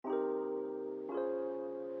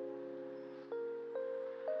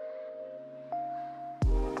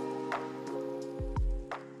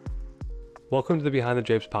Welcome to the Behind the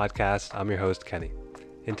Drapes podcast. I'm your host, Kenny.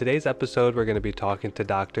 In today's episode, we're going to be talking to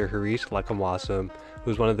Dr. Harish Lecamwasam,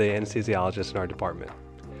 who's one of the anesthesiologists in our department.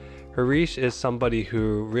 Harish is somebody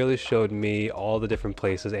who really showed me all the different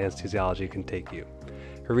places anesthesiology can take you.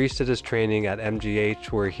 Harish did his training at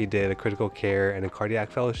MGH, where he did a critical care and a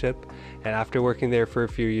cardiac fellowship, and after working there for a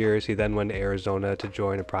few years, he then went to Arizona to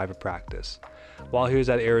join a private practice. While he was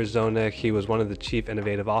at Arizona, he was one of the chief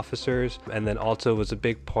innovative officers and then also was a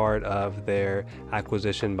big part of their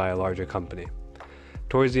acquisition by a larger company.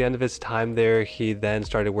 Towards the end of his time there, he then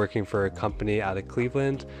started working for a company out of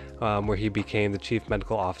Cleveland, where he became the chief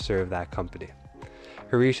medical officer of that company.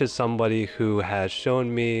 Harish is somebody who has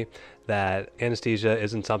shown me that anesthesia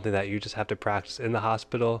isn't something that you just have to practice in the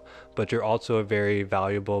hospital, but you're also a very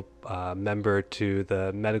valuable member to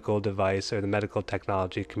the medical device or the medical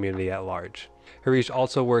technology community at large. Harish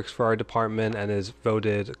also works for our department and is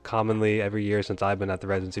voted commonly every year since I've been at the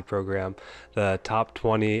residency program the top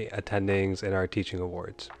 20 attendings in our teaching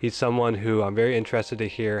awards. He's someone who I'm very interested to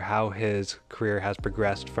hear how his career has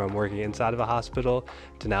progressed from working inside of a hospital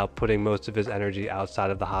to now putting most of his energy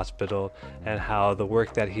outside of the hospital, and how the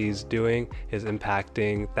work that he's doing is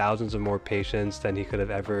impacting thousands of more patients than he could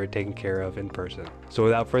have ever taken care of in person. So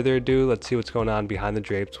without further ado, let's see what's going on behind the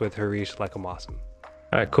drapes with Harish Lecamwasam.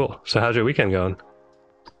 All right, cool. So how's your weekend going?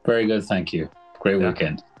 Very good, thank you. Great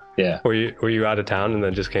weekend. Yeah. Were you out of town and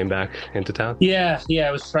then just came back into town? Yeah.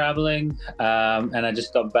 I was traveling, and I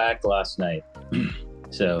just got back last night.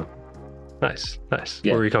 So nice.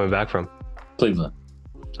 Yeah. Where were you coming back from? Cleveland.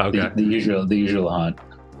 Okay. The usual haunt.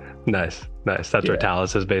 Nice. That's where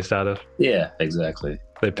Talis is based out of. Yeah, exactly.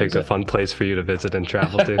 They picked a fun place for you to visit and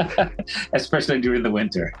travel to. Especially during the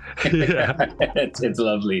winter. Yeah. It's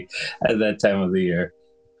lovely at that time of the year.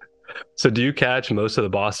 So do you catch most of the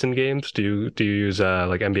Boston games? Do you use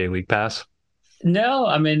like NBA League Pass? No,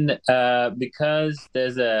 I mean, because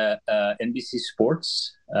there's a NBC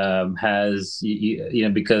Sports has,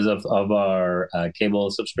 because of our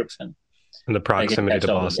cable subscription. And the proximity to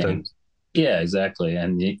Boston. Yeah, exactly.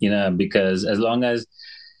 And, because as long as,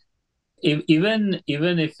 even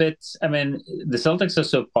if it's, I mean, the Celtics are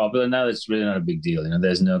so popular now, it's really not a big deal.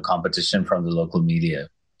 There's no competition from the local media.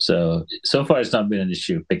 So far it's not been an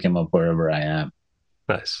issue picking them up wherever I am.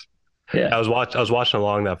 Nice. Yeah. I was watching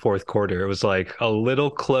along that fourth quarter. It was like a little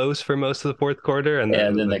close for most of the fourth quarter, and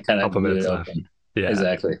then they kind of minutes left. Yeah,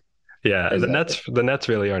 exactly. Yeah, exactly. The Nets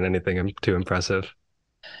really aren't anything too impressive.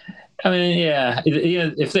 I mean,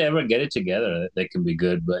 if they ever get it together, they can be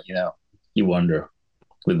good, but you wonder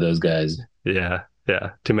with those guys. Yeah.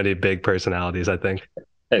 Too many big personalities, I think.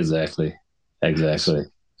 Exactly.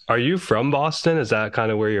 Are you from Boston? Is that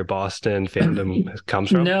kind of where your Boston fandom comes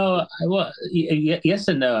from? No, yes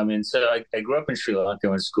and no. I mean, so I grew up in Sri Lanka,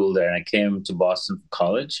 went to school there, and I came to Boston for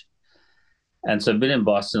college. And so I've been in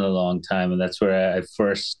Boston a long time, and that's where I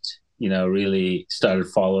first, really started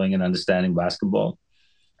following and understanding basketball.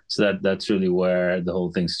 So that's really where the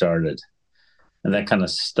whole thing started. And that kind of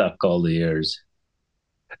stuck all the years.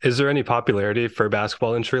 Is there any popularity for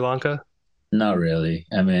basketball in Sri Lanka? Not really.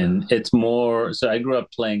 I mean, it's more, so I grew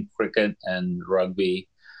up playing cricket and rugby,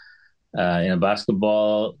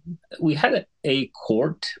 basketball. We had a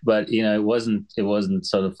court, but, it wasn't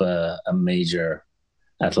sort of a major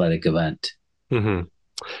athletic event. Mm-hmm.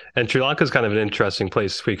 And Sri Lanka is kind of an interesting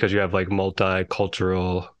place because you have like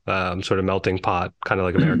multicultural sort of melting pot, kind of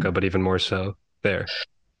like America, but even more so there.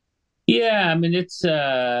 Yeah, I mean, it's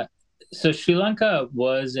so Sri Lanka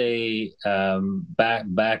was a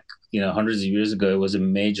back hundreds of years ago. It was a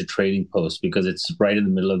major trading post because it's right in the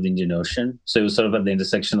middle of the Indian Ocean. So it was sort of at the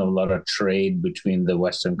intersection of a lot of trade between the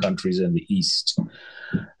Western countries and the East.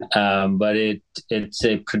 But it's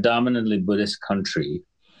a predominantly Buddhist country,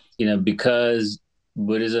 because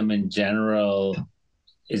Buddhism in general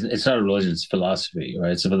it's not a religion, it's philosophy,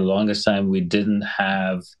 right? So for the longest time, we didn't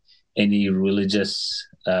have any religious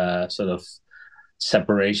sort of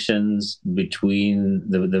separations between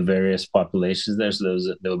the various populations there. So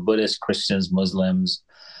there were Buddhists, Christians, Muslims.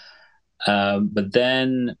 But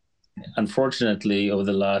then, unfortunately, over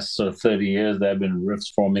the last sort of 30 years, there have been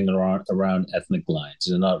rifts forming around ethnic lines.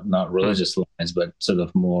 Not religious lines, but sort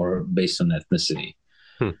of more based on ethnicity.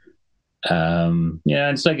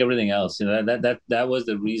 It's like everything else. That was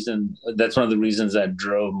the reason. That's one of the reasons that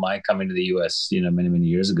drove my coming to the U.S. Many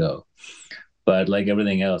years ago. But like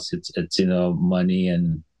everything else, it's money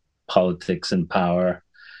and politics and power,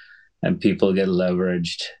 and people get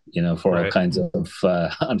leveraged, for all kinds of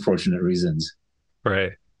unfortunate reasons.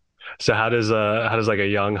 Right. So how does like a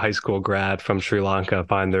young high school grad from Sri Lanka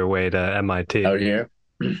find their way to MIT? Out here,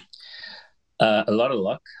 a lot of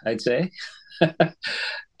luck, I'd say.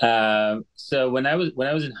 So when I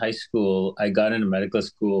was in high school, I got into medical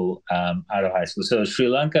school out of high school. So Sri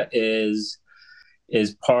Lanka is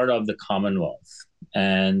part of the Commonwealth,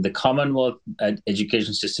 and the Commonwealth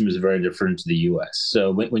education system is very different to the U.S.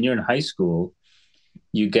 So when you're in high school,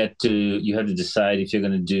 you have to decide if you're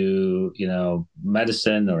going to do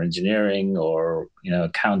medicine or engineering or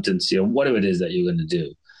accountancy or whatever it is that you're going to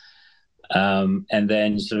do. And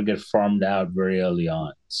then you sort of get farmed out very early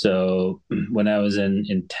on. So when I was in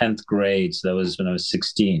 10th grade, so that was when I was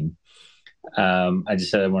 16, I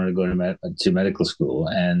decided I wanted to go to medical school.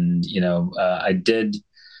 And, I did.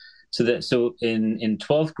 So in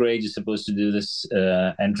 12th grade, you're supposed to do this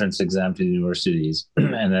entrance exam to the universities.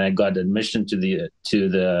 And then I got admission to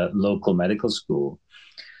the local medical school.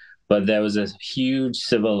 But there was a huge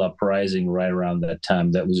civil uprising right around that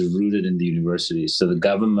time that was rooted in the universities. So the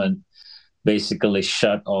government basically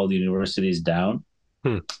shut all the universities down.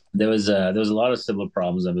 Hmm. There was a lot of civil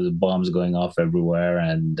problems. There was bombs going off everywhere,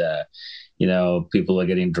 and people were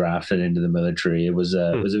getting drafted into the military. It was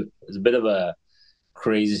a bit of a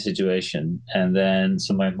crazy situation. And then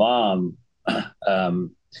so my mom, and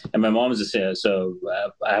my mom is I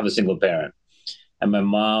have a single parent, and my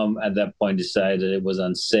mom at that point decided it was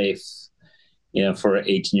unsafe, for an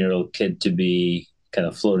 18-year-old kid to be kind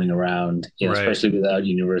of floating around, Right. especially without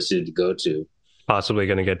university to go to. Possibly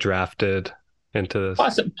going to get drafted into this.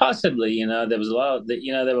 Possibly, there was a lot of,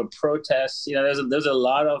 there were protests. There's a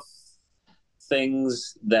lot of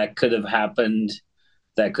things that could have happened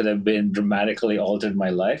that could have been dramatically altered my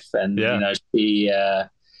life. And Yeah.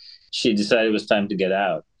 She decided it was time to get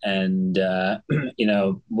out. And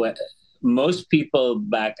most people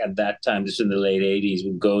back at that time, just in the late '80s,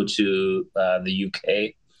 would go to the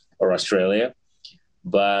UK or Australia,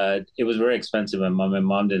 but it was very expensive. And my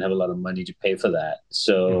mom didn't have a lot of money to pay for that,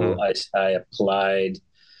 so I applied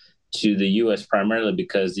to the US primarily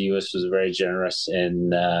because the US was very generous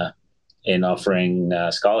in offering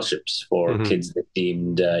scholarships for kids that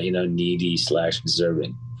deemed needy /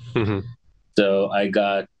 deserving. So I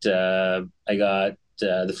got the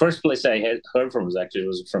first place I had heard from was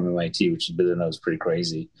from MIT, which was pretty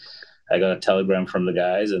crazy. I got a telegram from the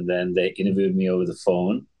guys, and then they interviewed me over the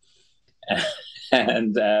phone,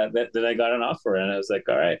 and then I got an offer, and I was like,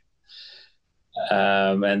 all right.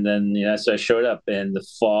 And then so I showed up in the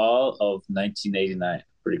fall of 1989.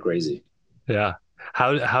 Pretty crazy. Yeah.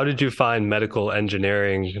 How did you find medical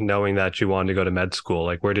engineering, knowing that you wanted to go to med school?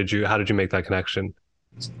 Like, how did you make that connection?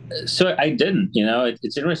 So I didn't,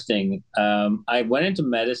 it's interesting. I went into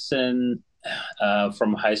medicine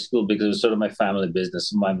from high school because it was sort of my family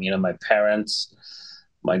business. My parents,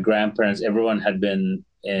 my grandparents, everyone had been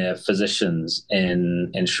physicians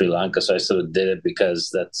in Sri Lanka. So I sort of did it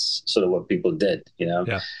because that's sort of what people did,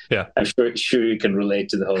 Yeah. Yeah. I'm sure you can relate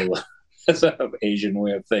to the whole sort of Asian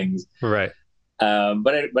way of things. Right.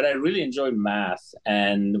 But I really enjoyed math,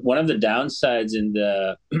 and one of the downsides in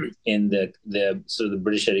the sort of the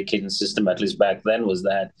British education system, at least back then, was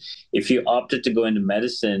that if you opted to go into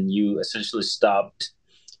medicine, you essentially stopped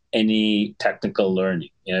any technical learning.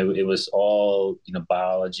 It was all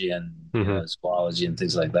biology and zoology and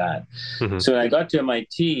things like that. So when I got to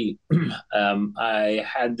MIT, I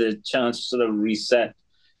had the chance to sort of reset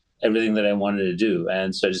everything that I wanted to do,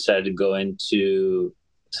 and so I decided to go into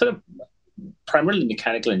sort of primarily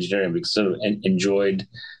mechanical engineering because I sort of enjoyed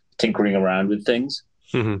tinkering around with things.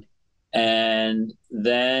 And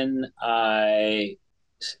then I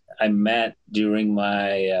met during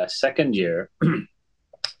my second year.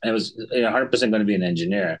 I was 100% going to be an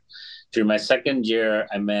engineer. During my second year,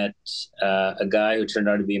 I met a guy who turned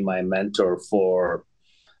out to be my mentor for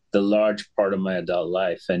the large part of my adult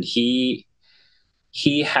life, and he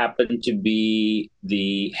happened to be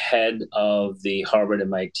the head of the Harvard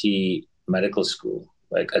MIT medical school,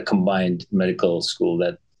 like a combined medical school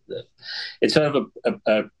it's sort of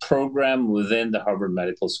a program within the Harvard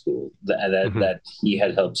Medical School that he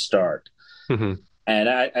had helped start. And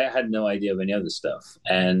I had no idea of any of this stuff.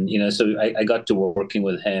 And, so I got to working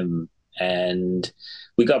with him, and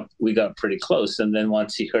we got pretty close. And then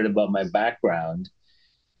once he heard about my background,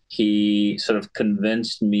 he sort of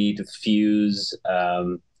convinced me to fuse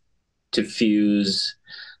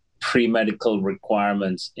pre-medical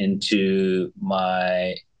requirements into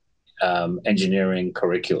my engineering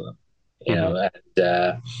curriculum. And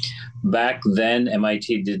back then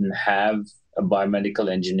MIT didn't have a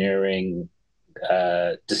biomedical engineering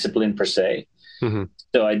discipline per se.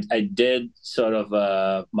 So I did sort of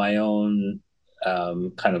my own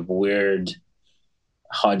kind of weird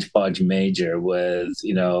hodgepodge major with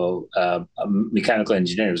mechanical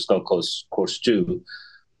engineering. It was called course 2.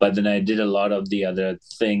 But then I did a lot of the other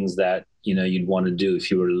things that you'd want to do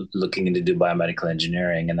if you were looking into do biomedical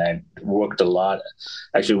engineering. And I worked a lot,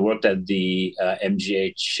 actually worked at the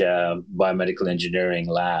MGH biomedical engineering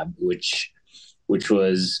lab, which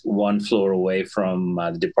was one floor away from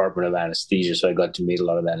the Department of Anesthesia. So I got to meet a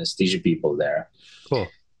lot of the anesthesia people there. Cool.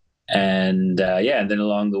 And and then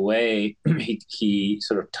along the way, he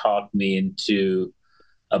sort of talked me into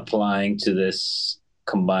applying to this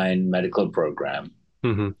combined medical program,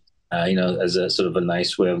 as a sort of a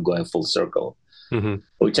nice way of going full circle,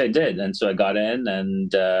 which I did. And so I got in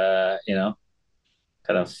and, kind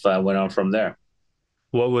of went on from there.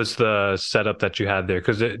 What was the setup that you had there?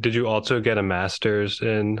 Because did you also get a master's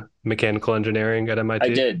in mechanical engineering at MIT?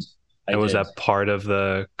 I did. And was that part of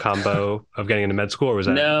the combo of getting into med school, or was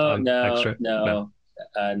that extra? No.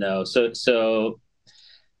 So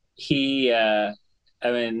he,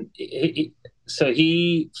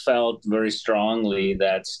 he felt very strongly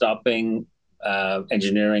that stopping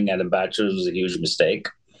engineering at a bachelor's was a huge mistake.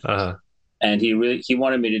 And he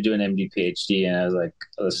wanted me to do an MD PhD, and I was like,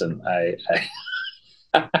 listen, I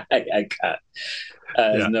can't.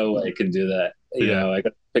 There's no way I can do that. You know, I got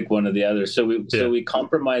to pick one or the other. So we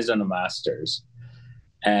compromised on a master's,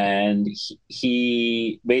 and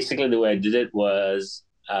he basically, the way I did it was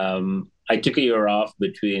I took a year off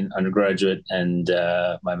between undergraduate and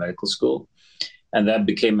my medical school, and that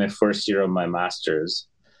became my first year of my master's.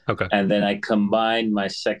 Okay. And then I combined my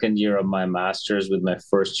second year of my master's with my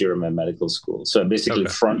first year of my medical school. So I basically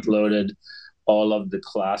front-loaded all of the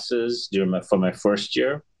classes for my first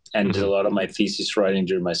year, and did a lot of my thesis writing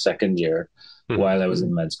during my second year while I was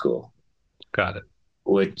in med school. Got it.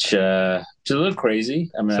 Which is a little crazy.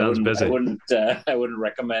 I mean, Sounds busy. I wouldn't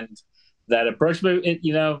recommend that approach, but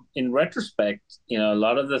in retrospect, a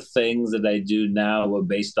lot of the things that I do now were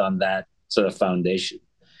based on that sort of foundation.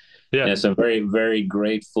 Yeah. So I'm very, very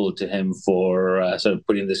grateful to him for sort of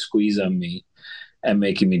putting the squeeze on me and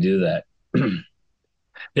making me do that.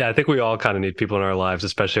 Yeah, I think we all kind of need people in our lives,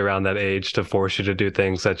 especially around that age, to force you to do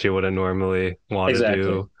things that you wouldn't normally want to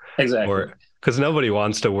do. Exactly. Because nobody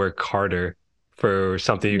wants to work harder for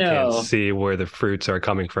something you can't see where the fruits are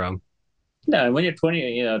coming from. No, when you're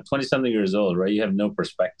 20 something years old, right? You have no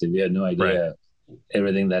perspective. You have no idea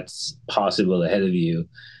everything that's possible ahead of you.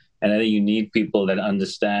 And I think you need people that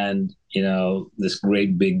understand, this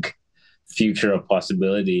great big future of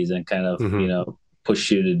possibilities and kind of,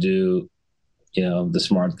 push you to do, the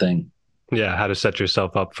smart thing. Yeah, how to set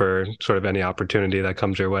yourself up for sort of any opportunity that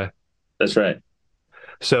comes your way. That's right.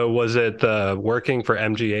 So was it working for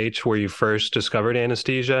MGH where you first discovered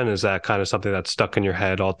anesthesia? And is that kind of something that's stuck in your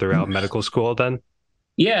head all throughout medical school then?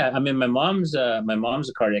 Yeah, I mean, my mom's a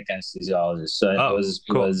cardiac anesthesiologist, so I was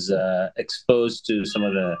exposed to some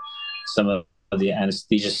of the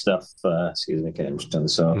anesthesia stuff. Excuse me, I'm just doing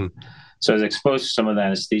this. So I was exposed to some of the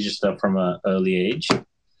anesthesia stuff from an early age.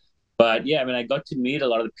 But yeah, I mean, I got to meet a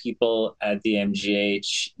lot of the people at the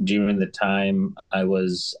MGH during the time I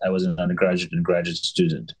was an undergraduate and graduate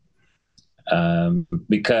student,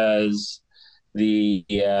 because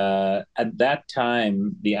at that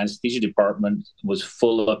time the anesthesia department was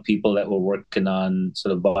full of people that were working on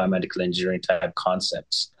sort of biomedical engineering type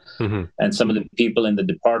concepts, and some of the people in the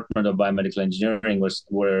Department of Biomedical Engineering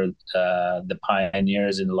were the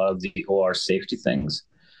pioneers in a lot of the OR safety things.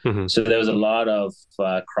 So there was a lot of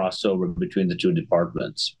crossover between the two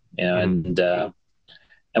departments, and when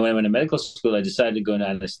I went to medical school, I decided to go into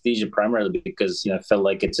anesthesia primarily because I felt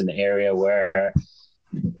like it's an area where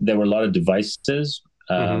there were a lot of devices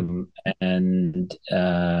and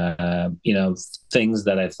things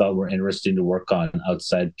that I thought were interesting to work on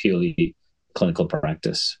outside purely clinical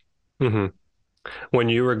practice. When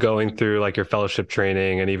you were going through like your fellowship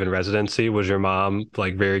training and even residency, was your mom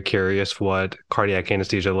like very curious what cardiac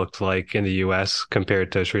anesthesia looked like in the US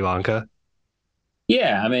compared to Sri Lanka?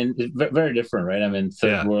 Yeah, I mean, it's very different, right? I mean,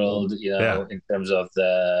 third world, in terms of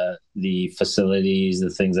the facilities, the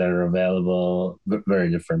things that are available, very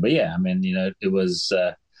different. But yeah, I mean, it was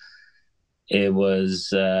I think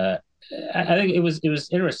it was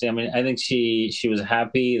interesting. I mean, I think she was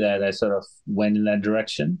happy that I sort of went in that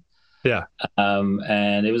direction. Yeah.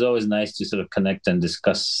 And it was always nice to sort of connect and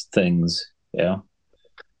discuss things. Yeah.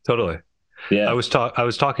 Totally. Yeah. I was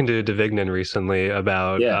talking to Davignon recently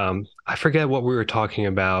about I forget what we were talking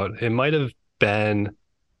about. It might have been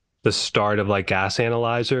the start of like gas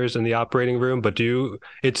analyzers in the operating room, but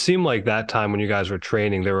it seemed like that time when you guys were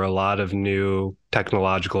training, there were a lot of new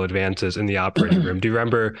technological advances in the operating room. Do you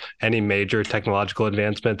remember any major technological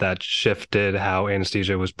advancement that shifted how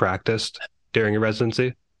anesthesia was practiced during your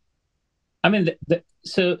residency? I mean,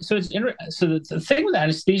 So the thing with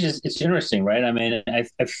anesthesia is it's interesting, right? I mean,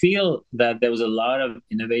 I feel that there was a lot of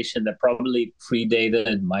innovation that probably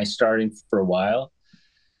predated my starting for a while,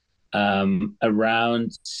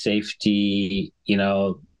 around safety.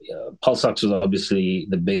 Pulse ox was obviously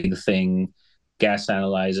the big thing, gas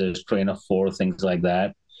analyzers, train of four, things like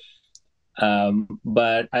that.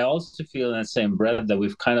 But I also feel in that same breath that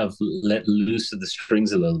we've kind of let loose of the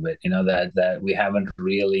strings a little bit, that we haven't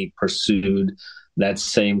really pursued that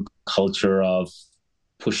same culture of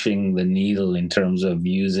pushing the needle in terms of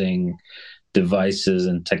using devices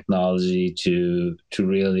and technology to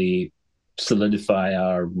really solidify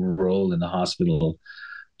our role in the hospital,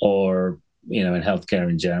 or in healthcare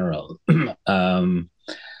in general.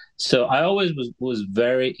 So I always was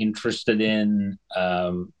very interested in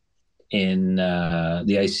the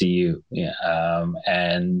ICU. Yeah.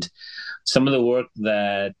 And some of the work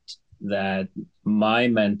that my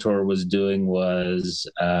mentor was doing was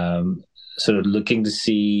sort of looking to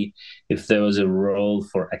see if there was a role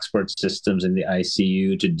for expert systems in the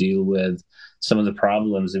ICU to deal with some of the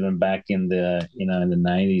problems even back in the in the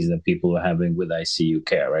 90s that people were having with ICU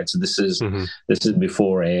care, right? So this is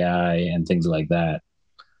before AI and things like that.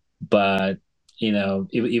 But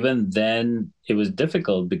even then it was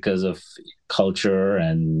difficult because of culture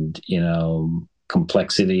and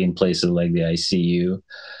complexity in places like the ICU.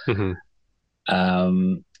 Mm-hmm.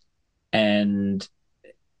 And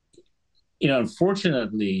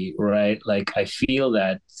unfortunately, right, like I feel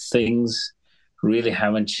that things really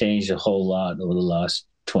haven't changed a whole lot over the last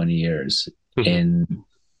 20 years. Mm-hmm. And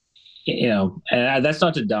and that's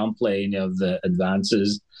not to downplay the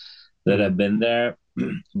advances that have been there,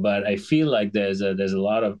 but I feel like there's a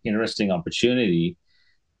lot of interesting opportunity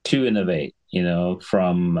to innovate,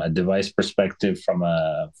 from a device perspective, from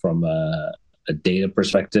a data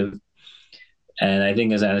perspective. And I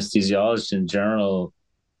think as anesthesiologists in general,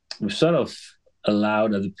 we've sort of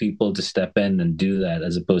allowed other people to step in and do that,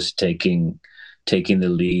 as opposed to taking the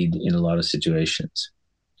lead in a lot of situations.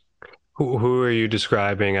 Who are you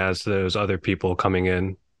describing as those other people coming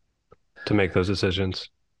in to make those decisions?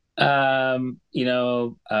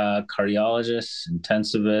 Cardiologists,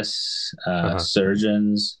 intensivists, Uh-huh.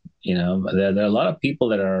 surgeons. There are a lot of people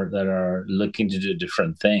that are looking to do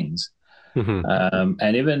different things. Mm-hmm.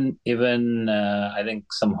 And even I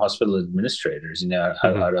think some hospital administrators,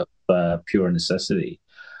 Mm-hmm. out of pure necessity,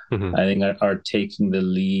 Mm-hmm. I think are taking the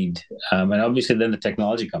lead. And obviously then the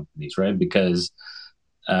technology companies, right? Because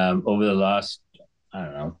over the last, I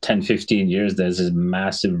don't know, 10, 15 years, there's this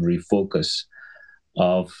massive refocus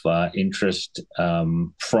of interest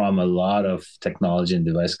from a lot of technology and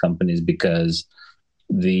device companies, because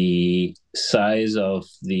the size of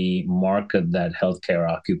the market that healthcare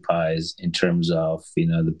occupies in terms of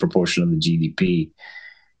the proportion of the GDP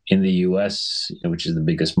in the US, which is the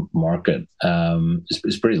biggest market,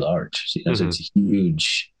 is pretty large. So Mm-hmm. it's a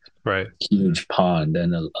Right. huge pond,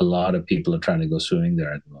 and a lot of people are trying to go swimming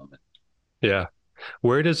there at the moment. Yeah.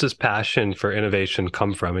 Where does this passion for innovation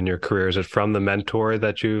come from in your career? Is it from the mentor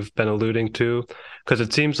that you've been alluding to? Because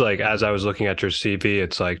it seems like, as I was looking at your CV,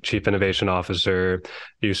 it's like Chief Innovation Officer.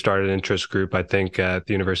 You started an interest group, I think, at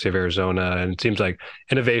the University of Arizona. And it seems like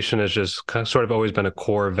innovation has just sort of always been a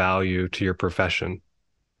core value to your profession.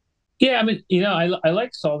 Yeah, I mean, I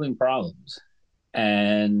like solving problems,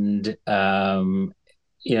 and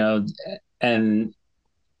you know, and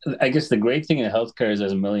I guess the great thing in healthcare is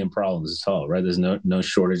there's a million problems to solve, right? There's no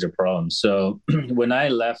shortage of problems. So when I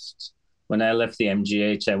left the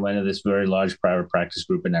MGH, I went to this very large private practice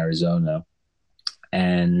group in Arizona,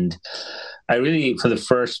 and I really, for the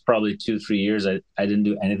first probably 2 3 years, I didn't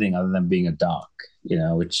do anything other than being a doc,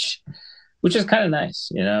 which is kind of nice.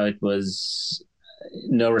 It was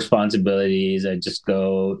no responsibilities. I just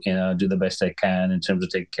go, do the best I can in terms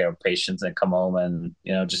of taking care of patients, and come home and,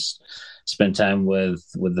 just spend time with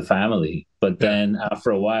the family. But Yeah. then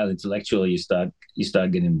after a while, intellectually, you start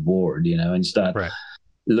getting bored, and you start Right.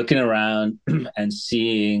 looking around and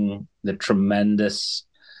seeing the tremendous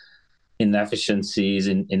inefficiencies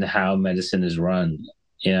in how medicine is run.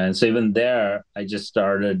 And so even there, I just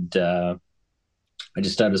started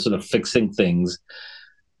sort of fixing things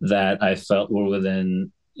that I felt were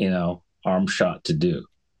within, arm shot to do.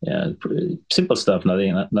 Yeah, simple stuff,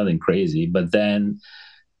 nothing crazy. But then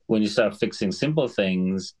when you start fixing simple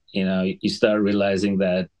things, you start realizing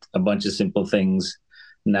that a bunch of simple things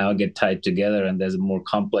now get tied together, and there's a more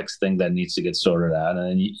complex thing that needs to get sorted out,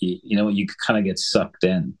 and you kind of get sucked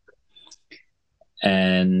in.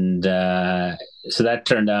 And so that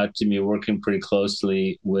turned out to me working pretty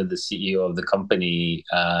closely with the CEO of the company,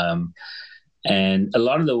 And a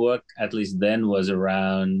lot of the work, at least then, was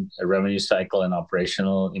around a revenue cycle and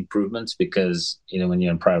operational improvements because, when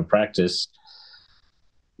you're in private practice,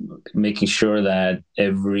 making sure that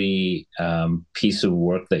every piece of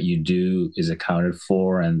work that you do is accounted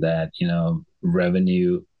for and that,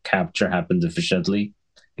 revenue capture happens efficiently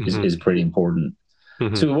is pretty important.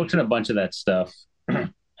 So we worked on a bunch of that stuff.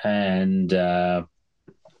 And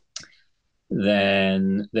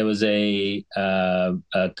then there was a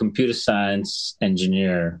computer science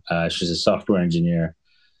engineer. She's a software engineer,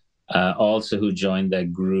 also who joined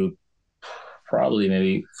that group probably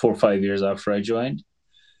maybe 4 or 5 years after I joined.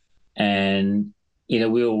 And we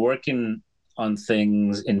were working on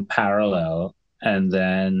things in parallel, and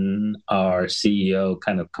then our CEO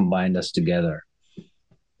kind of combined us together,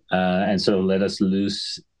 and sort of let us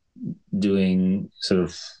loose doing sort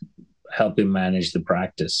of helping manage the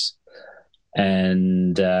practice.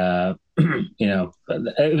 And it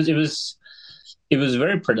was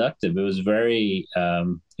very productive. It was very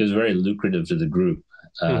lucrative to the group,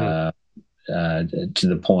 to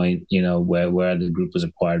the point where the group was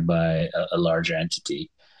acquired by a larger entity.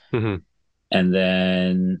 And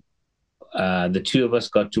then the two of us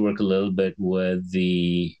got to work a little bit with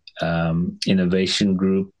the innovation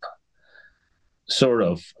group, sort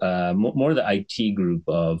of more the IT group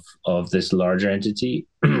of this larger entity.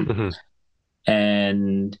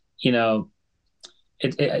 And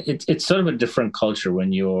it's sort of a different culture when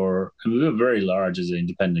we were very large as an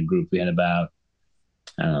independent group. We had about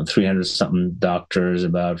 300 something doctors,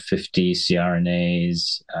 about 50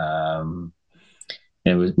 CRNAs.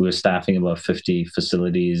 We were staffing about 50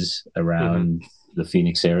 facilities around the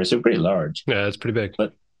Phoenix area, so pretty large. Yeah, it's pretty big.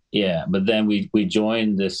 But then we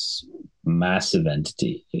joined this massive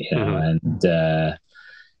entity, and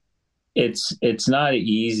it's not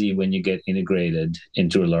easy when you get integrated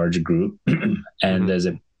into a larger group, and there's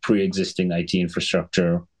a pre-existing IT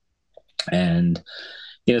infrastructure, and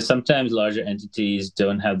sometimes larger entities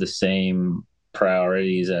don't have the same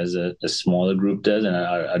priorities as a smaller group does, and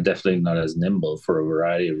are definitely not as nimble for a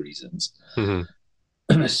variety of reasons.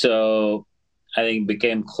 So I think it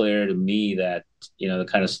became clear to me that the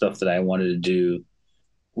kind of stuff that I wanted to do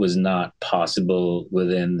was not possible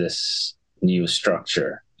within this new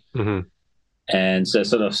structure. And so I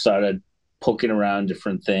sort of started poking around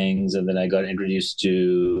different things, and then I got introduced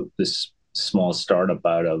to this small startup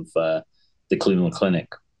out of the Cleveland Clinic,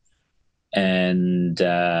 and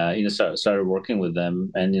started working with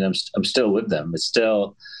them, and I'm still with them. It's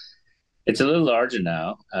a little larger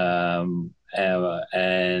now, and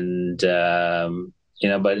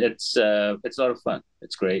but it's a lot of fun.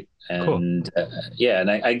 It's great, and cool.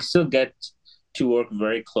 And I still get to work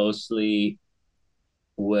very closely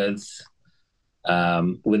with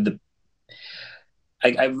the.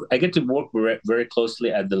 I get to work very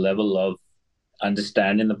closely at the level of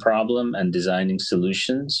understanding the problem and designing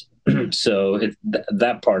solutions. So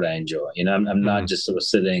that part I enjoy. I'm not just sort of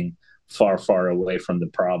sitting far away from the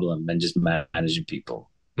problem and just managing people.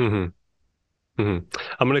 I'm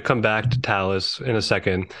going to come back to Talis in a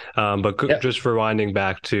second, but just rewinding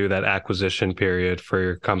back to that acquisition period for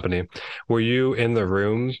your company. Were you in the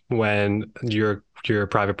room when your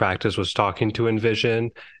private practice was talking to Envision,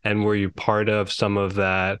 and were you part of some of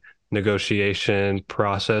that negotiation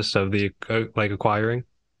process of the acquiring?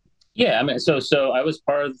 Yeah, I mean, so I was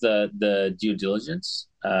part of the due diligence,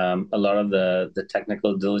 a lot of the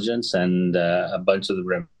technical diligence, and a bunch of the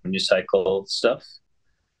revenue cycle stuff.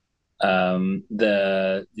 When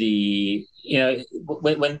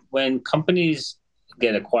companies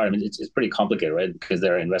get acquired, I mean, it's pretty complicated, right? Because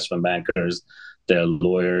there are investment bankers, there are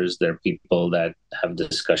lawyers, there are people that have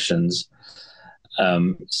discussions.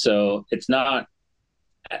 So it's not,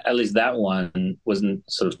 at least that one wasn't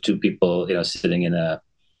sort of two people, sitting in a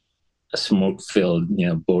smoke-filled,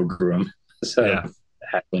 boardroom,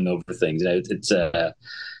 haggling over things.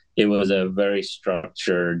 It was a very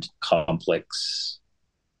structured, complex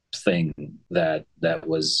thing that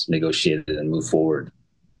was negotiated and moved forward.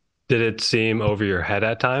 Did it seem over your head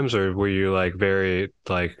at times, or were you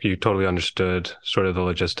you totally understood sort of the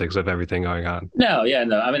logistics of everything going on? No.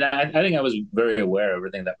 I mean, I think I was very aware of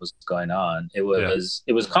everything that was going on. It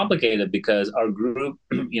was complicated because our group,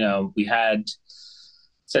 we had,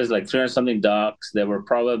 says like 300 something docs. There were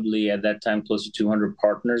probably at that time close to 200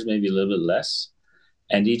 partners, maybe a little bit less,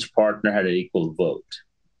 and each partner had an equal vote.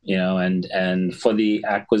 And for the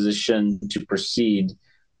acquisition to proceed,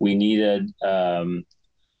 we needed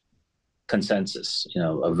consensus.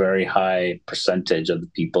 A very high percentage of the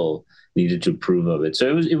people needed to approve of it.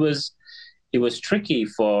 So it was tricky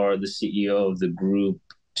for the CEO of the group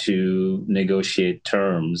to negotiate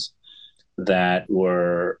terms that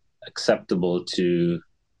were acceptable to,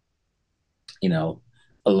 you know,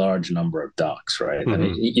 a large number of docs, right? I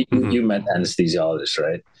mean, Hmm. you, Hmm. you met anesthesiologists,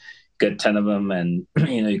 right? Get 10 of them and,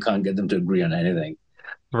 you can't get them to agree on anything.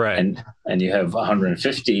 Right. And you have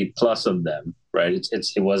 150 plus of them, right?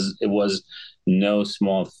 It was no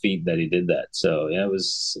small feat that he did that. So yeah, it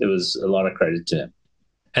was a lot of credit to him.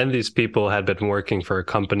 And these people had been working for a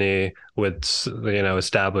company with,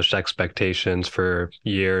 established expectations for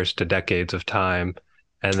years to decades of time,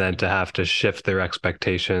 and then to have to shift their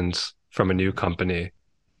expectations from a new company,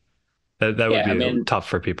 that would Yeah, I be mean, tough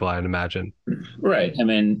for people, I'd imagine. right. I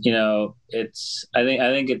mean, it's I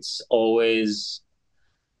think it's always,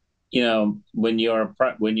 when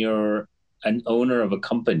you're an owner of a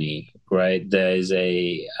company, right? There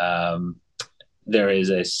is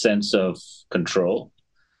a sense of control,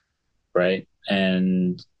 right?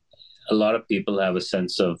 And a lot of people have a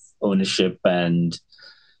sense of ownership and,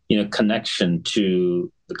 connection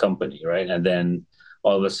to the company, right? And then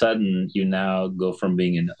all of a sudden you now go from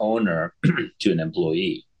being an owner to an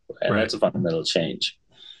employee, right? And Right. that's a fundamental change.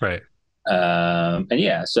 Right. And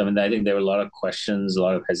yeah, so I mean, I think there were a lot of questions, a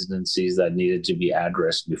lot of hesitancies that needed to be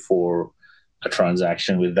addressed before a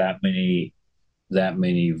transaction with that many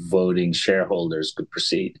voting shareholders could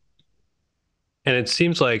proceed. And it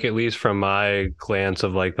seems like, at least from my glance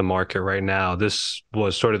of like the market right now, this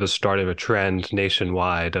was sort of the start of a trend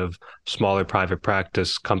nationwide of smaller private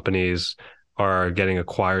practice companies are getting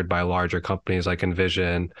acquired by larger companies like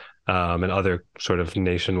Envision, and other sort of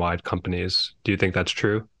nationwide companies. Do you think that's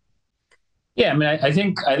true? Yeah, I mean, I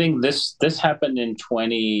think this happened in what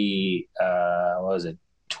was it,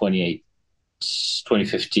 28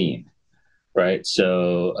 2015, right?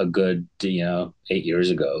 So a good, 8 years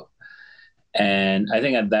ago. And I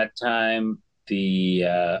think at that time,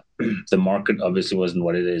 the market obviously wasn't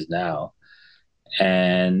what it is now.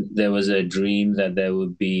 And there was a dream that there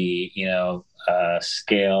would be,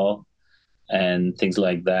 scale and things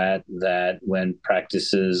like that, that when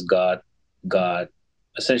practices got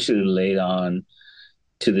essentially laid on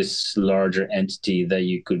to this larger entity, that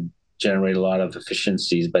you could generate a lot of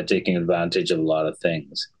efficiencies by taking advantage of a lot of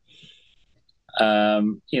things.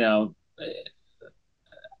 Um, you know,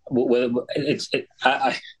 whether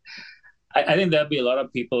I think there'll be a lot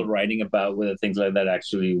of people writing about whether things like that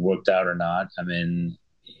actually worked out or not. I mean,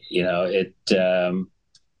 you know, it, you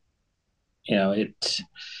know, it,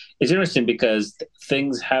 it's interesting because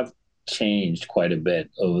things have changed quite a bit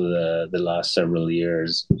over the last several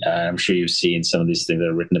years. I'm sure you've seen some of these things that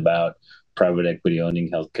are written about private equity owning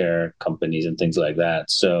healthcare companies and things like that.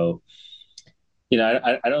 So,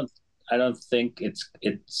 I don't think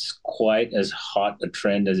it's quite as hot a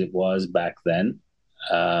trend as it was back then.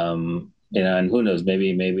 And who knows,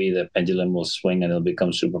 maybe the pendulum will swing and it'll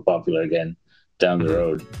become super popular again down the Mhm.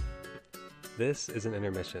 road. This is an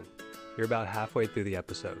intermission. You're about halfway through the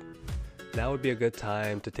episode. Now would be a good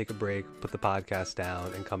time to take a break, put the podcast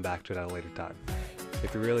down, and come back to it at a later time.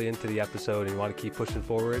 If you're really into the episode and you want to keep pushing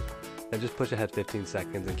forward, then just push ahead 15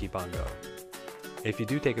 seconds and keep on going. If you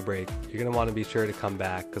do take a break, you're going to want to be sure to come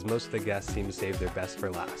back, because most of the guests seem to save their best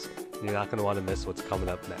for last, and you're not going to want to miss what's coming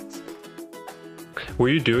up next. Were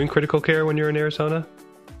you doing critical care when you were in Arizona?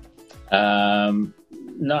 Um,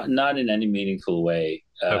 not in any meaningful way.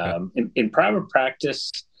 Okay. In private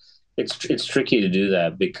practice, it's tricky to do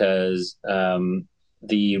that because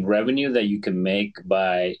the revenue that you can make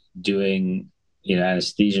by doing,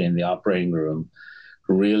 anesthesia in the operating room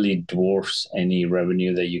really dwarfs any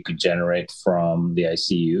revenue that you could generate from the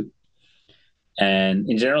ICU. And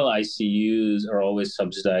in general, ICUs are always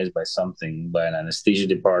subsidized by something, by an anesthesia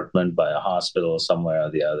department, by a hospital, somewhere or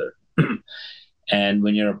the other. And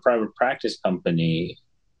when you're a private practice company,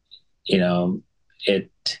 you know, it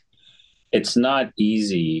it's not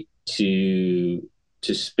easy to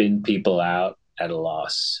spin people out at a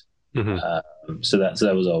loss. Mm-hmm. So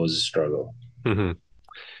that was always a struggle. Mm-hmm.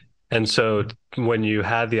 And so when you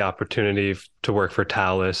had the opportunity to work for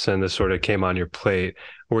Talis and this sort of came on your plate,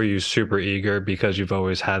 were you super eager because you've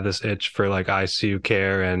always had this itch for like ICU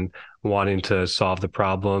care and wanting to solve the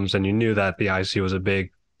problems, and you knew that the ICU was a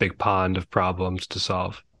big, big pond of problems to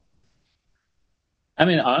solve? I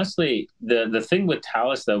mean, honestly, the thing with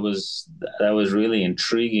Talis that was really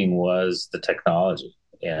intriguing was the technology.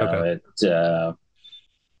 Okay.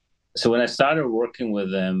 So when I started working with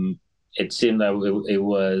them, it seemed that it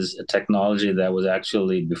was a technology that was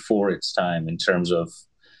actually before its time in terms of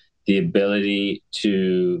the ability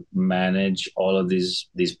to manage all of these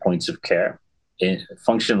points of care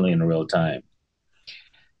functionally in real time.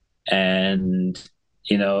 And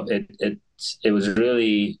it was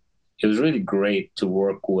really great to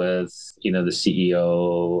work with the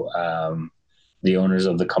CEO. the owners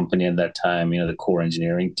of the company at that time, the core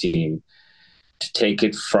engineering team, to take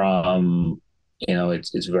it from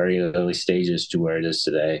its very early stages to where it is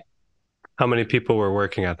today. How many people were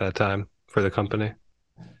working at that time for the company?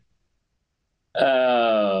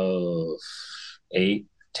 Oh, 8,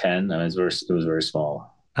 10. I mean, it was very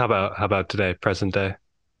small. How about today, present day?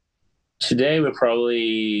 Today we're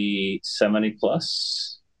probably 70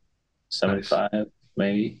 plus, Nice. 75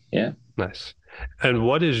 maybe. Yeah. Nice. And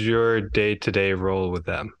what is your day-to-day role with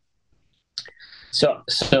them? So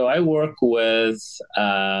I work with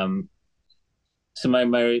so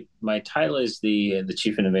my title is the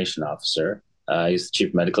chief innovation officer. He's the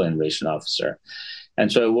chief medical innovation officer,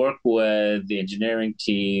 and so I work with the engineering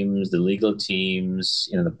teams, the legal teams,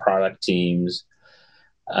 the product teams,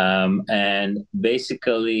 and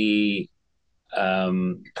basically,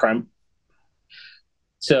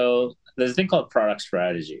 so there's a thing called product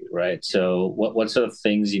strategy, right? So what sort of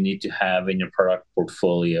things you need to have in your product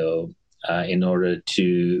portfolio in order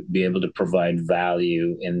to be able to provide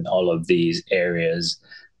value in all of these areas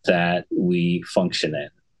that we function in.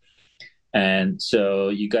 And so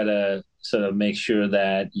you got to sort of make sure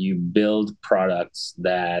that you build products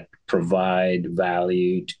that provide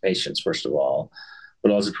value to patients, first of all,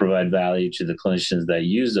 but also provide value to the clinicians that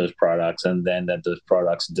use those products, and then that those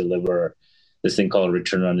products deliver this thing called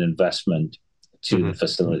return on investment to the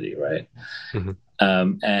facility, right? Mm-hmm.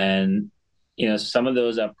 And some of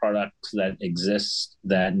those are products that exist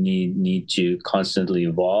that need to constantly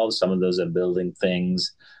evolve. Some of those are building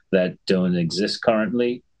things that don't exist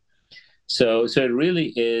currently. So it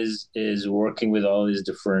really is working with all these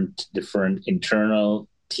different internal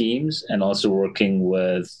teams, and also working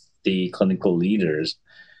with the clinical leaders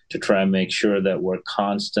to try and make sure that we're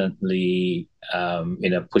constantly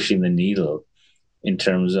pushing the needle in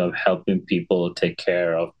terms of helping people take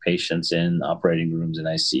care of patients in operating rooms and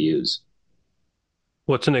ICUs.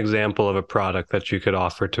 What's an example of a product that you could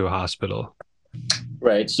offer to a hospital?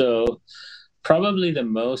 Right. So probably the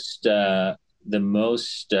most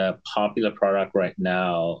popular product right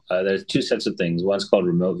now, there's two sets of things. One's called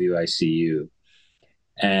Remote View ICU,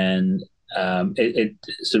 and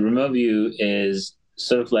so Remote View is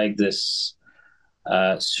sort of like this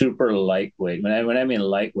super lightweight. When I mean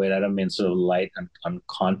lightweight, I don't mean sort of light on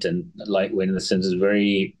content. Lightweight in the sense is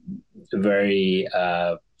very, very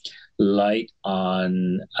light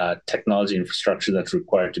on technology infrastructure that's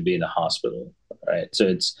required to be in a hospital, right? So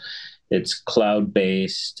it's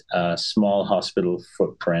cloud-based, small hospital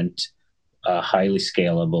footprint, highly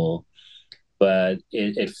scalable, but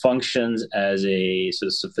it functions as a sort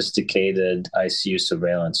of sophisticated ICU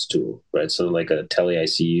surveillance tool, right? So like a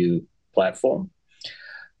tele-ICU platform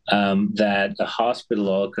that a hospital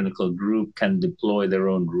or clinical group can deploy their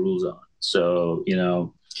own rules on. So,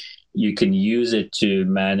 you can use it to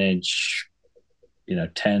manage,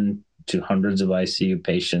 10 to hundreds of ICU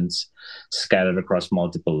patients scattered across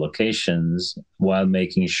multiple locations, while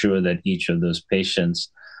making sure that each of those patients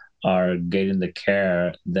are getting the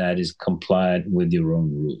care that is compliant with your own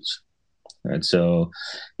rules. Right. So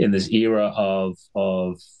in this era of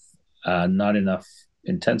not enough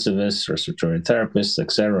intensivists, respiratory therapists,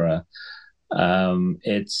 etc.,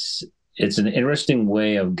 it's an interesting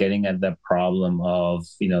way of getting at that problem of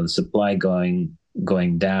the supply going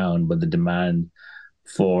down, but the demand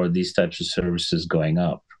for these types of services going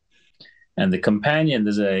up. And the companion,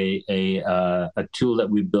 there's a tool that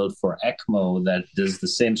we built for ECMO that does the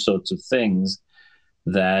same sorts of things,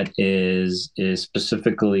 that is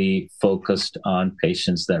specifically focused on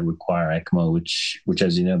patients that require ECMO, which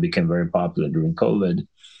as you know became very popular during COVID.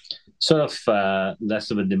 Sort of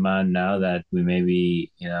less of a demand now that we may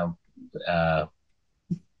be,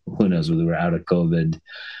 who knows whether we're out of COVID,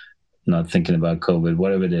 not thinking about COVID,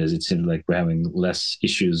 whatever it is. It seems like we're having less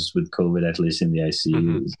issues with COVID, at least in the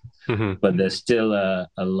ICUs. Mm-hmm. But there's still a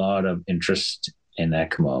lot of interest in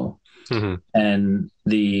ECMO. Mm-hmm. And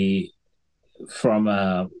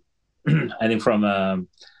I think from a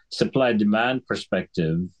supply demand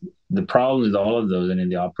perspective, the problem with all of those, and in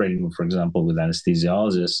the operating room, for example, with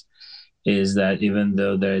anesthesiologists, is that even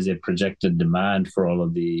though there is a projected demand for all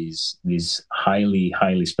of these highly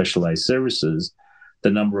specialized services,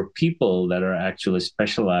 the number of people that are actually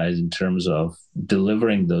specialized in terms of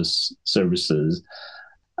delivering those services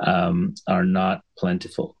are not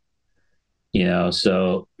plentiful.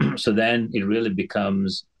 So then it really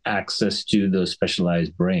becomes access to those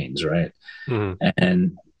specialized brains, right?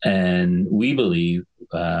 Mm-hmm. And we believe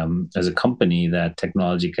as a company that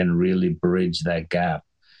technology can really bridge that gap.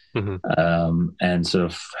 Mm-hmm. And sort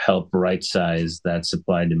of help right size that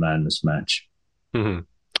supply demand mismatch. Mm-hmm.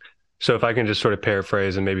 So if I can just sort of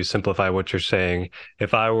paraphrase and maybe simplify what you're saying,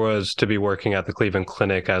 if I was to be working at the Cleveland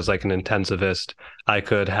Clinic as like an intensivist, I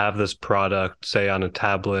could have this product, say on a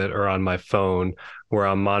tablet or on my phone, where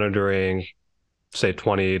I'm monitoring, say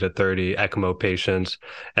 20 to 30 ECMO patients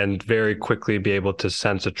and very quickly be able to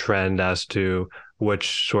sense a trend as to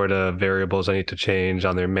which sort of variables I need to change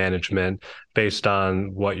on their management based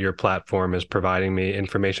on what your platform is providing me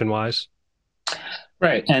information wise.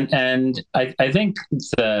 Right. And I think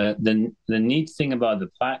the neat thing about the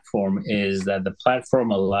platform is that the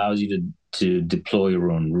platform allows you to deploy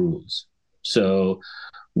your own rules. So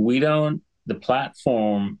we don't the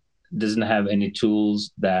platform doesn't have any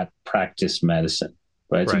tools that practice medicine,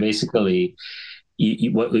 right? So Right. basically,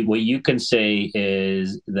 what you can say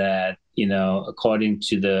is that, according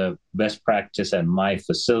to the best practice at my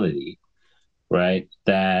facility, right,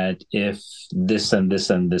 that if this and this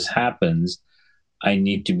and this happens, I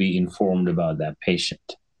need to be informed about that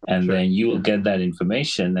patient. And Sure. then you will get that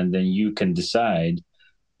information, and then you can decide,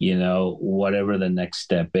 whatever the next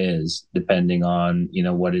step is, depending on,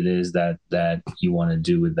 what it is that you want to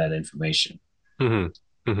do with that information.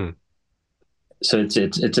 Mm-hmm. Mm-hmm. So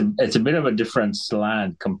it's a bit of a different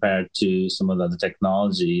slant compared to some of the other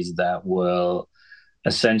technologies that will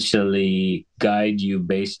essentially guide you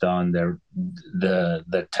based on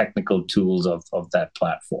the technical tools of that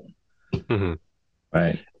platform. Mm-hmm.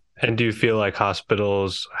 Right. And do you feel like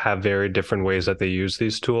hospitals have very different ways that they use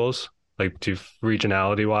these tools? Like,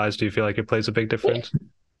 regionality wise, do you feel like it plays a big difference?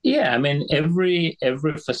 Yeah, I mean, every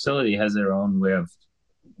facility has their own way of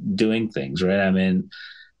doing things, right? I mean,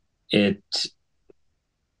 it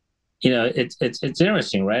it's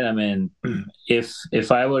interesting, right? I mean,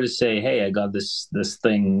 if I were to say, hey, I got this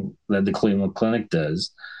thing that the Cleveland Clinic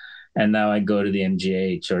does, and now I go to the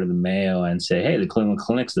MGH or the Mayo and say, hey, the Cleveland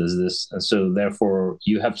Clinic does this, so therefore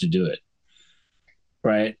you have to do it,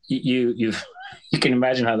 right? You can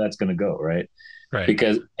imagine how that's going to go, right? Right.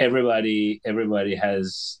 Because everybody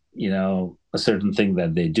has a certain thing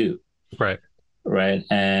that they do, Right. right?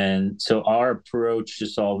 And so our approach to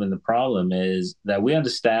solving the problem is that we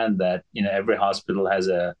understand that every hospital has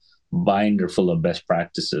a binder full of best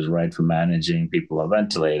practices, right, for managing people on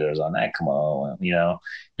ventilators, on ECMO, Yeah.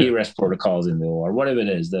 ERES protocols in the OR, whatever it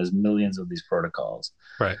is. There's millions of these protocols.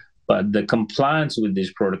 Right. But the compliance with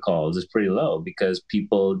these protocols is pretty low because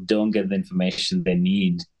people don't get the information they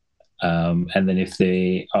need. And then if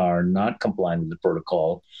they are not compliant with the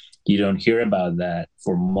protocol, you don't hear about that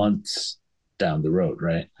for months down the road,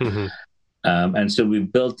 right? Mm-hmm. And so we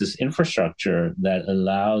built this infrastructure that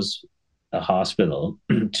allows a hospital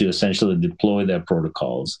to essentially deploy their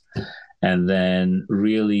protocols and then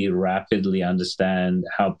really rapidly understand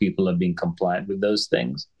how people are being compliant with those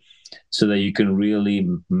things so that you can really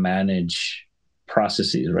manage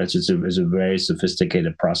processes, right? So it's a very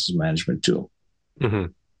sophisticated process management tool. Mm-hmm.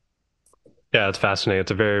 Yeah, it's fascinating.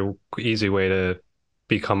 It's a very easy way to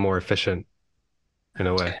become more efficient in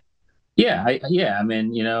a way. Yeah, I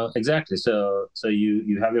mean, exactly. So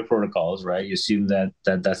you have your protocols, right? You assume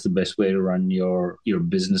that's the best way to run your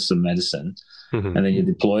business of medicine, Mm-hmm. and then you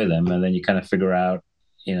deploy them, and then you kind of figure out,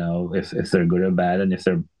 if they're good or bad, and if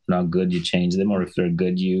they're not good, you change them, or if they're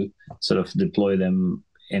good, you sort of deploy them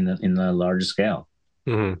in a larger scale.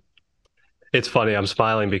 Mm-hmm. It's funny, I'm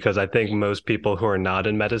smiling because I think most people who are not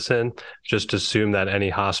in medicine just assume that any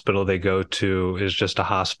hospital they go to is just a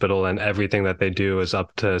hospital and everything that they do is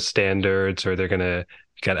up to standards or they're going to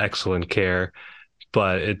get excellent care.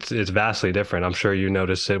 But it's vastly different. I'm sure you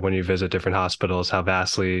notice it when you visit different hospitals, how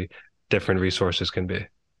vastly different resources can be.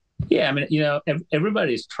 Yeah, I mean,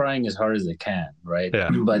 everybody's trying as hard as they can, right? Yeah.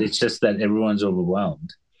 But it's just that everyone's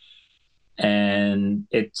overwhelmed. And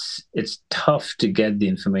it's tough to get the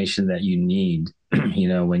information that you need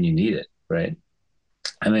when you need it, right?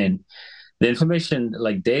 I mean, the information,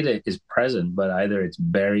 like data, is present, but either it's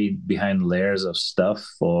buried behind layers of stuff,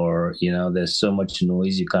 or there's so much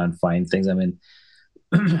noise you can't find things. I mean,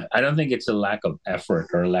 I don't think it's a lack of effort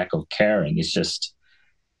or a lack of caring. It's just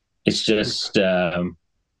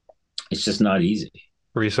not easy.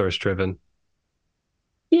 Resource driven.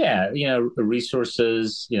 Yeah,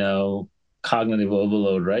 resources, cognitive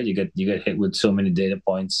overload, right? You get hit with so many data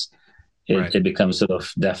points, Right. it becomes sort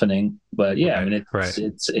of deafening. But yeah, I Right. mean, Right.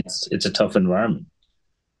 it's a tough environment.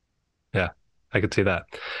 Yeah, I could see that.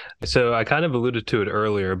 So I kind of alluded to it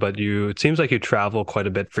earlier, but it seems like you travel quite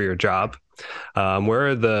a bit for your job. Where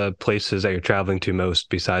are the places that you're traveling to most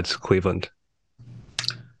besides Cleveland?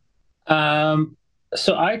 Um,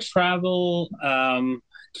 so I travel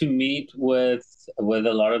to meet with a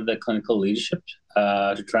lot of the clinical leadership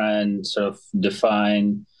to try and sort of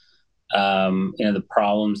define the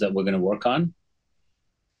problems that we're going to work on.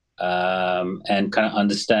 and kind of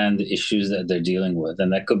understand the issues that they're dealing with.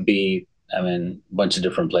 And that could be, I mean, a bunch of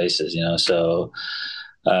different places, you know. So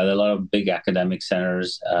there are a lot of big academic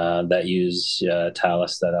centers that use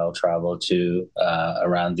Talis that I'll travel to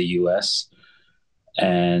around the U.S.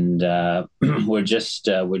 And we're just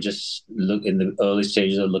look in the early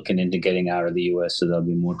stages of looking into getting out of the U.S. So there'll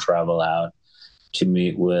be more travel out to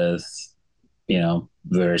meet with, you know,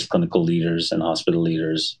 various clinical leaders and hospital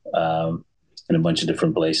leaders in a bunch of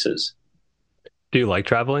different places. Do you like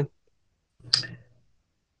traveling?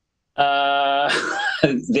 Uh,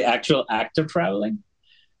 the actual act of traveling?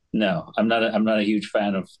 No, I'm not a huge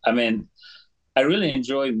fan of. I mean, I really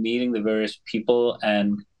enjoy meeting the various people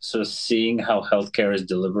and sort of seeing how healthcare is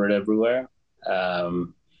delivered everywhere.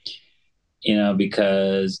 Um,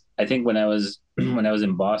 because I think when I was when I was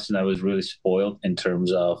in Boston, I was really spoiled in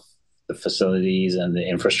terms of the facilities and the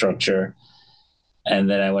infrastructure. And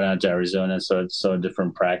then I went out to Arizona and saw a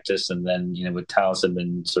different practice. And then, with Talis, I've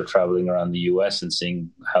been sort of traveling around the US and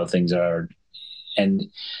seeing how things are. And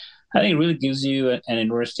I think it really gives you an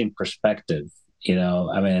interesting perspective.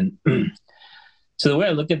 I mean, so the way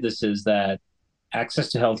I look at this is that access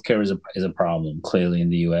to healthcare is a problem clearly in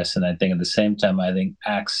the US. And I think at the same time, I think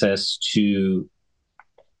access to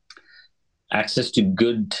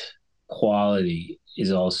good quality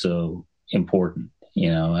is also important.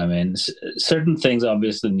 I mean, certain things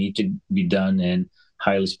obviously need to be done in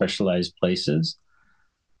highly specialized places,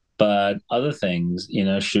 but other things,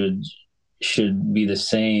 should be the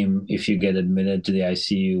same if you get admitted to the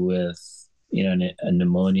ICU with, a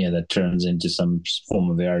pneumonia that turns into some form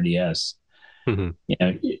of ARDS.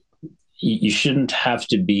 Mm-hmm. You shouldn't have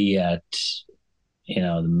to be at,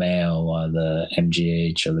 the Mayo or the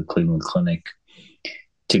MGH or the Cleveland Clinic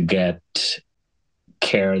to get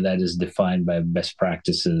care that is defined by best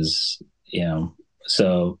practices.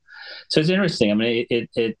 So it's interesting. I mean,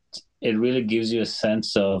 it really gives you a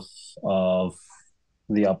sense of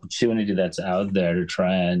the opportunity that's out there to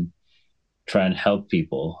try and help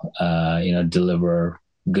people, deliver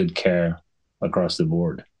good care across the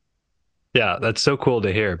board. Yeah, that's so cool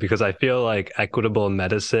to hear because I feel like equitable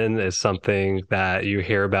medicine is something that you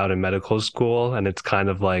hear about in medical school, and it's kind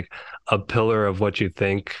of like a pillar of what you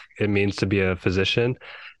think it means to be a physician.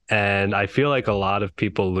 And I feel like a lot of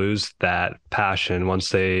people lose that passion once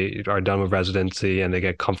they are done with residency and they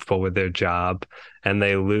get comfortable with their job, and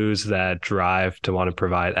they lose that drive to want to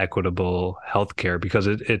provide equitable healthcare because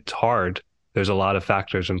it's hard. There's a lot of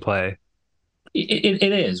factors in play. It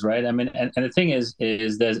is, right. I mean, and the thing is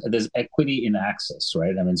there's equity in access,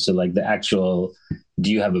 right? I mean, so like do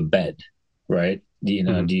you have a bed, right?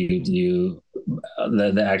 Hmm. Do you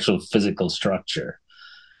the actual physical structure?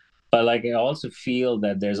 But like I also feel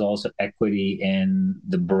that there's also equity in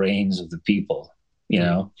the brains of the people, you Hmm.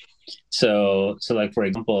 know. So like for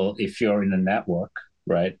example, if you're in a network,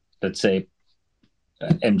 right? Let's say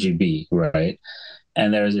MGB, right?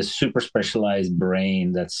 And there's a super specialized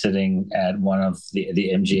brain that's sitting at one of the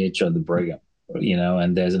MGH or the Brigham,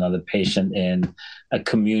 and there's another patient in a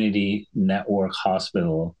community network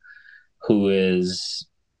hospital who is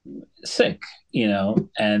sick,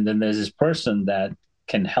 and then there's this person that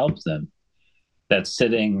can help them that's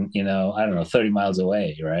sitting, I don't know, 30 miles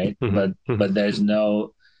away, right? Hmm. But there's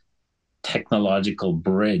no technological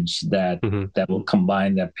bridge that Hmm. will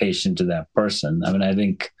combine that patient to that person. I mean, I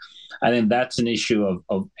think that's an issue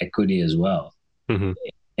of equity as well. Hmm.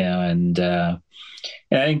 And I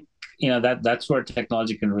think that's where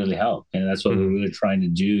technology can really help, and that's what we're Hmm. really trying to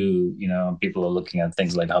do. People are looking at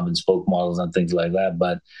things like hub and spoke models and things like that,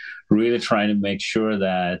 but really trying to make sure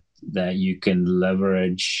that you can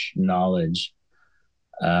leverage knowledge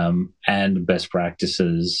and best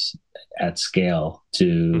practices at scale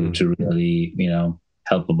to Hmm. really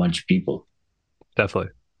help a bunch of people.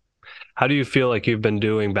 Definitely. How do you feel like you've been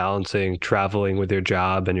doing balancing traveling with your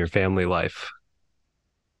job and your family life?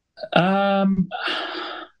 Um,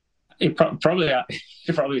 probably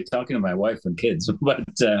you're probably talking to my wife and kids, but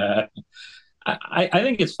I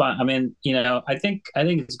think it's fine. I mean, I think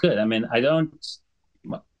it's good. I mean, I don't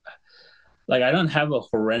have a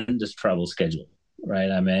horrendous travel schedule,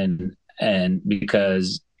 right? I mean, and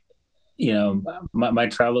because my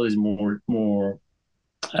travel is more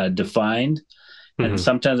defined. And Hmm.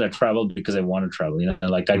 sometimes I travel because I want to travel.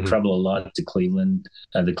 Like I Hmm. travel a lot to Cleveland,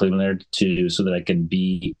 the Cleveland area, so that I can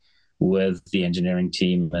be with the engineering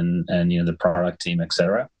team and the product team,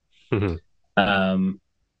 etc. Hmm. Um,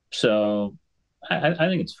 so I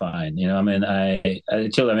think it's fine. I mean, I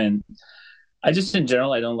just in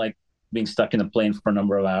general I don't like being stuck in a plane for a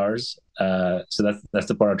number of hours. So that's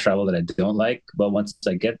the part of travel that I don't like. But once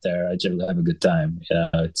I get there, I generally have a good time.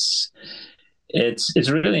 It's it's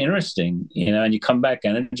really interesting, and you come back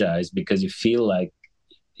energized because you feel like,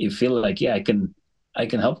 yeah, I can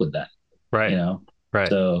help with that, you Right. know. Right.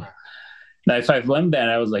 So now, if I've went there and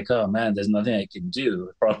I was like, oh man, there's nothing I can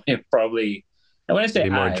do, probably. And when I say Be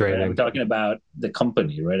more I, right, I'm draining. talking about the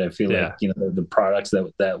company, right? I feel like Yeah. the products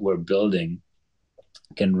that we're building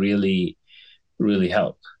can really, really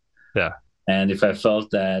help. Yeah. And if I felt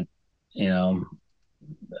that, you know,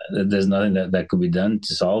 there's nothing that could be done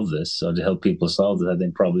to solve this or to help people solve this, I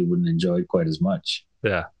think probably wouldn't enjoy it quite as much.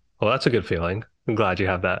 Yeah. Well, that's a good feeling. I'm glad you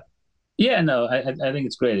have that. Yeah, no, I think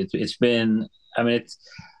it's great. It's been, I mean,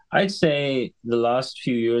 I'd say the last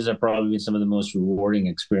few years have probably been some of the most rewarding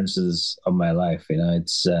experiences of my life.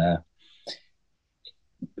 It's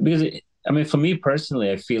because I mean, for me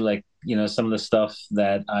personally, I feel like, some of the stuff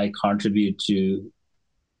that I contribute to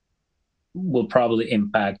will probably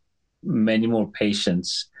impact many more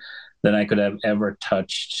patients than I could have ever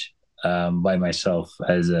touched by myself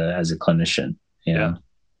as a clinician. Yeah.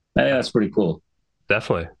 I think that's pretty cool.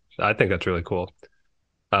 Definitely. I think that's really cool.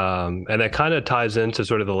 And it kind of ties into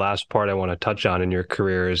sort of the last part I want to touch on in your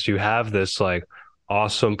career is you have this like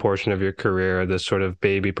awesome portion of your career, this sort of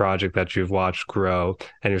baby project that you've watched grow,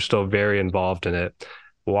 and you're still very involved in it.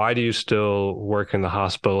 Why do you still work in the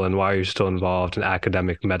hospital, and why are you still involved in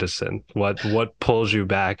academic medicine? What pulls you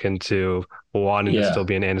back into wanting to Yeah. still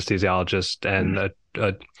be an anesthesiologist and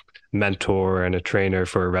a mentor and a trainer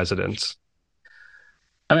for residents?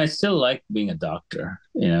 I mean, I still like being a doctor.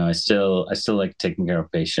 I still like taking care of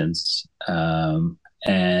patients.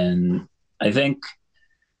 And I think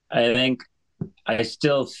I think I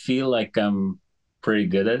still feel like I'm pretty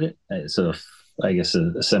good at it. Sort of, I guess,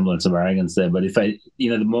 a semblance of arrogance there. But if the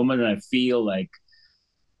moment when I feel like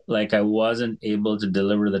I wasn't able to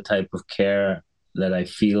deliver the type of care that I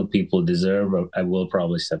feel people deserve, I will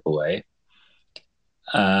probably step away.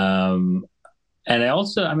 Um, and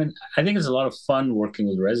I mean, I think it's a lot of fun working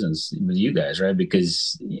with residents, with you guys, right?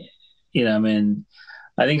 Because, I mean,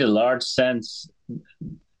 I think in a large sense,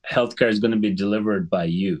 healthcare is going to be delivered by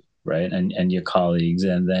you, right? And your colleagues.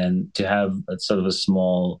 And then to have a sort of a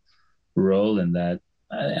small role in that,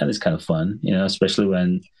 and it's kind of fun,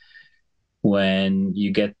 especially when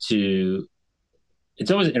you get to, it's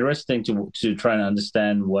always interesting to try and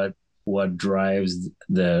understand what drives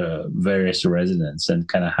the various residents and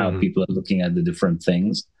kind of how Hmm. people are looking at the different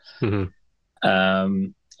things. Hmm.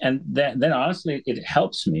 And then honestly, it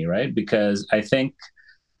helps me, right? Because I think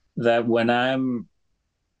that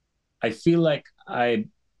I feel like I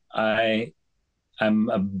I'm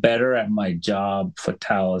better at my job for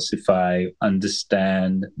Talis if I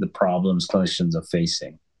understand the problems clinicians are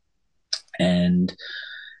facing. And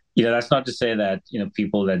that's not to say that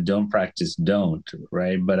people that don't practice don't,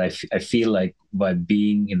 right? But I feel like by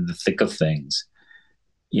being in the thick of things,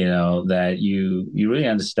 that you really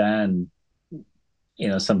understand,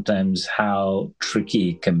 sometimes how tricky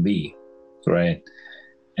it can be, right?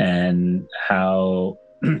 And how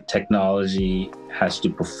technology has to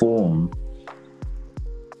perform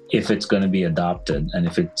if it's going to be adopted and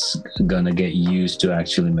if it's going to get used to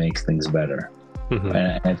actually make things better. Hmm.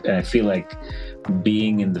 And I feel like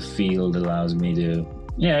being in the field allows me to,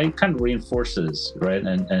 yeah, it kind of reinforces, right?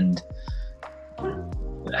 And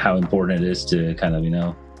how important it is to kind of,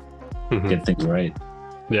 Hmm. get things right.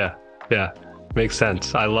 Yeah, yeah, makes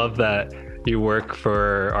sense. I love that you work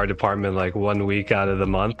for our department like 1 week out of the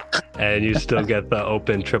month, and you still get the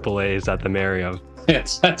open triple A's at the Merriam.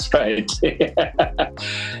 Yes, that's right. Yeah,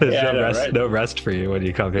 There's yeah, I no know, rest, right? no rest for you when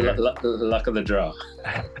you come here. Luck of the draw.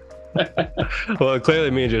 Well, it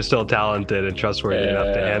clearly means you're still talented and trustworthy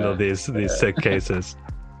enough to handle uh, these sick cases.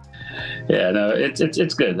 yeah, no,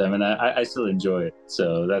 it's good. I mean, I still enjoy it,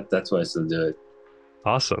 so that's why I still do it.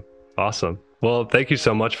 Awesome, awesome. Well, thank you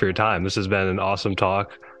so much for your time. This has been an awesome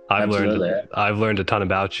talk. I've learned Absolutely. I've learned a ton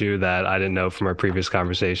about you that I didn't know from our previous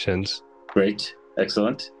conversations. Great.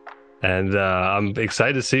 Excellent. And I'm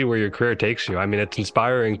excited to see where your career takes you. I mean, it's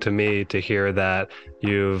inspiring to me to hear that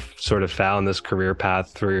you've sort of found this career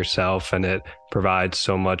path through yourself, and it provides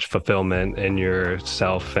so much fulfillment in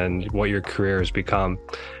yourself and what your career has become.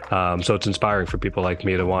 So it's inspiring for people like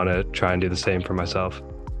me to want to try and do the same for myself.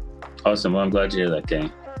 Awesome. Well, I'm glad to hear that,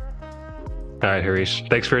 Kenny. All right, Harish.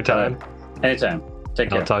 Thanks for your All time. right. Anytime. Take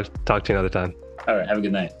care. I'll talk to you another time. All right. Have a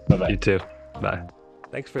good night. Bye-bye. You too. Bye.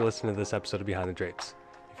 Thanks for listening to this episode of Behind the Drapes.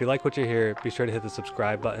 If you like what you hear, be sure to hit the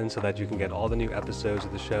subscribe button so that you can get all the new episodes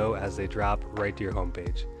of the show as they drop right to your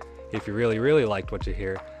homepage. If you really, really liked what you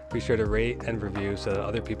hear, be sure to rate and review so that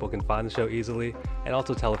other people can find the show easily, and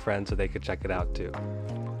also tell a friend so they could check it out too.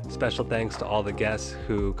 Special thanks to all the guests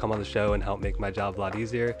who come on the show and help make my job a lot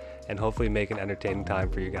easier and hopefully make an entertaining time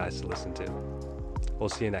for you guys to listen to. We'll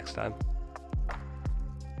see you next time.